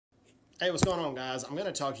Hey, what's going on, guys? I'm going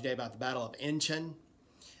to talk today about the Battle of Incheon.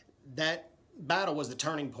 That battle was the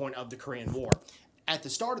turning point of the Korean War. At the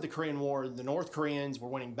start of the Korean War, the North Koreans were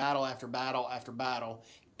winning battle after battle after battle,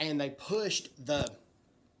 and they pushed the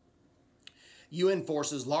UN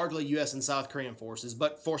forces, largely U.S. and South Korean forces,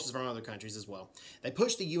 but forces from other countries as well. They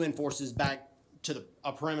pushed the UN forces back to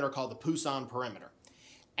a perimeter called the Pusan perimeter.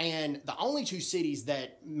 And the only two cities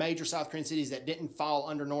major South Korean cities that didn't fall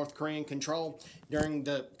under North Korean control during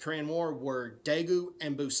the Korean War were Daegu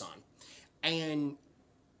and Busan. And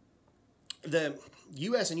the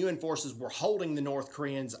U.S. and UN forces were holding the North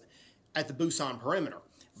Koreans at the Busan perimeter,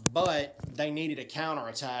 but they needed a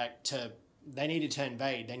counterattack they needed to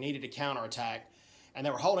invade. They needed a counterattack, and they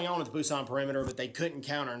were holding on to the Busan perimeter, but they couldn't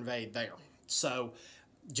counter-invade there. So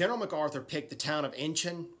General MacArthur picked the town of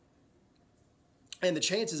Incheon, and the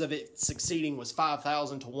chances of it succeeding was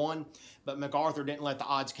 5,000 to 1, but MacArthur didn't let the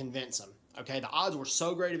odds convince him. Okay, the odds were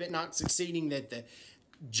so great of it not succeeding that the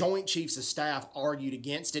Joint Chiefs of Staff argued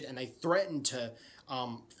against it, and they threatened to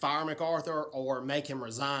fire MacArthur or make him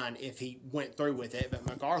resign if he went through with it. But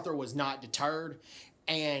MacArthur was not deterred,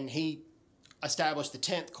 and he established the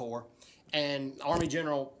 10th Corps, and Army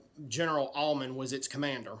General Allman was its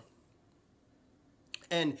commander.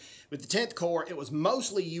 And with the 10th Corps, it was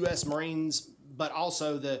mostly U.S. Marines, but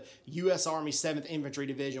also the U.S. Army 7th Infantry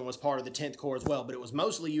Division was part of the 10th Corps as well, but it was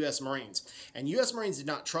mostly U.S. Marines. And U.S. Marines did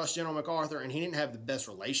not trust General MacArthur, and he didn't have the best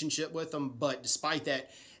relationship with them, but despite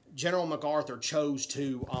that, General MacArthur chose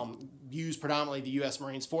to use predominantly the U.S.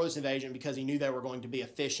 Marines for this invasion because he knew they were going to be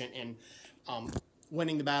efficient in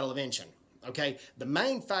winning the Battle of Incheon. Okay, the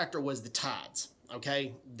main factor was the tides.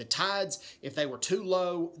 Okay, the tides, if they were too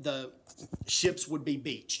low, the ships would be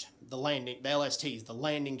beached. The LSTs, the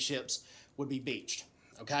landing ships would be beached.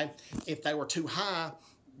 Okay, if they were too high,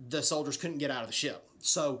 the soldiers couldn't get out of the ship.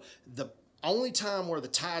 So the only time where the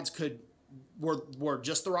tides were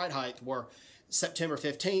just the right height were September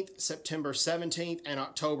 15th, September 17th, and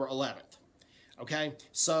October 11th. Okay,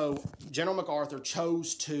 so General MacArthur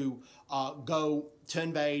chose to go to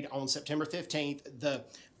invade on September 15th. The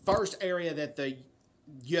first area that the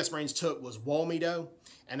U.S. Marines took was Wolmido,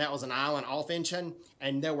 and that was an island off Incheon,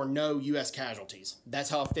 and there were no U.S. casualties. That's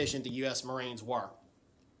how efficient the U.S. Marines were.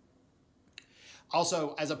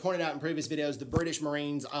 Also, as I pointed out in previous videos, the British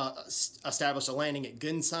Marines established a landing at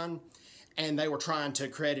Gunsan, and they were trying to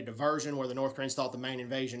create a diversion where the North Koreans thought the main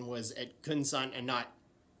invasion was at Gunsan and not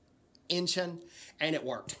Incheon, and it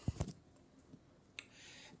worked.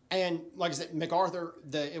 And like I said, MacArthur,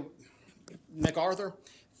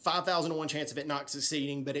 5,000 to 1 chance of it not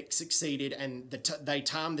succeeding, but it succeeded, and they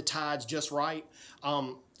timed the tides just right.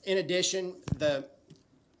 In addition,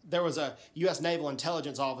 there was a U.S. Naval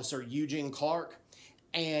Intelligence officer, Eugene Clark,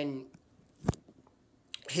 and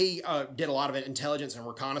he did a lot of intelligence and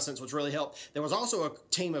reconnaissance, which really helped. There was also a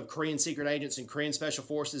team of Korean secret agents and Korean special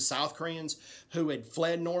forces, South Koreans, who had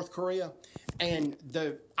fled North Korea. And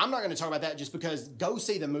I'm not going to talk about that just because go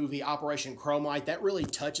see the movie Operation Chromite. That really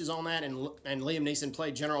touches on that, and Liam Neeson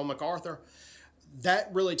played General MacArthur. That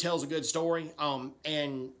really tells a good story,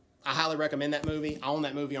 and I highly recommend that movie. I own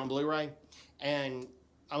that movie on Blu-ray, and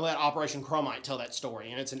I let Operation Chromite tell that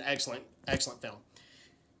story, and it's an excellent, excellent film.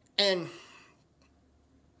 And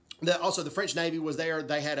also, the French Navy was there.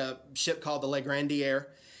 They had a ship called the Le Grandier,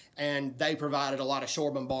 and they provided a lot of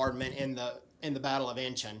shore bombardment in the Battle of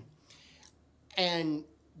Incheon. And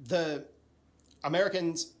the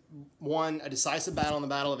Americans won a decisive battle in the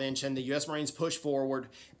Battle of Incheon. The U.S. Marines pushed forward,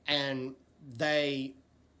 and they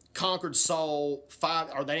conquered Seoul.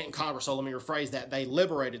 They didn't conquer Seoul. Let me rephrase that. They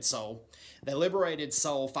liberated Seoul. They liberated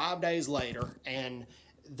Seoul 5 days later, and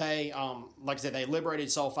they, like I said, they liberated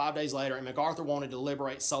Seoul 5 days later, and MacArthur wanted to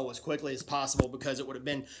liberate Seoul as quickly as possible because it would have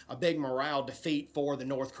been a big morale defeat for the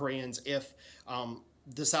North Koreans if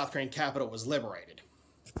the South Korean capital was liberated.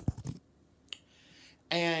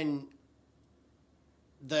 And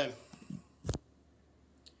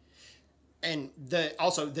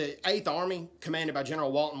also the 8th Army, commanded by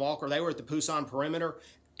General Walton Walker, they were at the Pusan perimeter,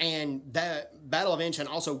 and that Battle of Incheon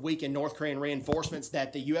also weakened North Korean reinforcements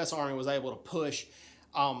that the U.S. Army was able to push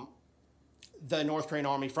the North Korean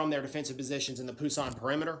Army from their defensive positions in the Pusan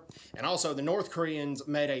perimeter. And also the North Koreans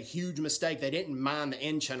made a huge mistake. They didn't mine the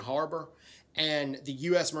Incheon harbor, and the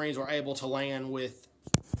U.S. Marines were able to land with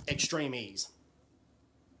extreme ease.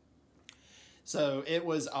 So it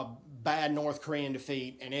was a bad North Korean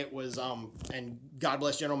defeat, and it was, and God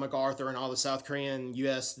bless General MacArthur and all the South Korean,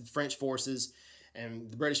 U.S., French forces, and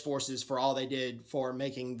the British forces for all they did for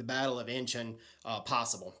making the Battle of Incheon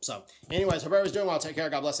possible. So anyways, hope everyone's doing well. Take care.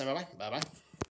 God bless them. Bye-bye. Bye-bye.